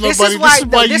 can't have This nobody. is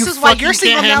why- you this is why fucking you're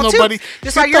single can't have now, too. nobody.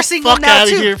 This is why Get you're the single fuck now, outta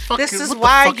too. Here. Fuck This it. is What the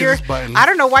why fuck is you're. this button? I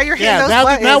don't know why you're hitting those now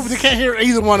buttons. they can't hear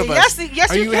either one of us.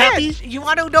 Yes, Are you you can. happy? You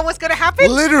want to know what's gonna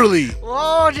happen? Literally.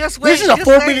 Oh, just wait. This is a just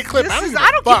 4-minute wait. clip. This I don't is- give a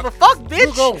I don't give a fuck. fuck, bitch.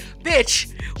 We'll go.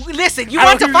 Bitch. Listen, you I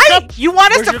want don't to hear your fight? cup. You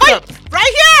want us Where's to your fight? cup?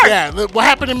 Right here. Yeah. Look, what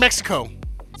happened in Mexico?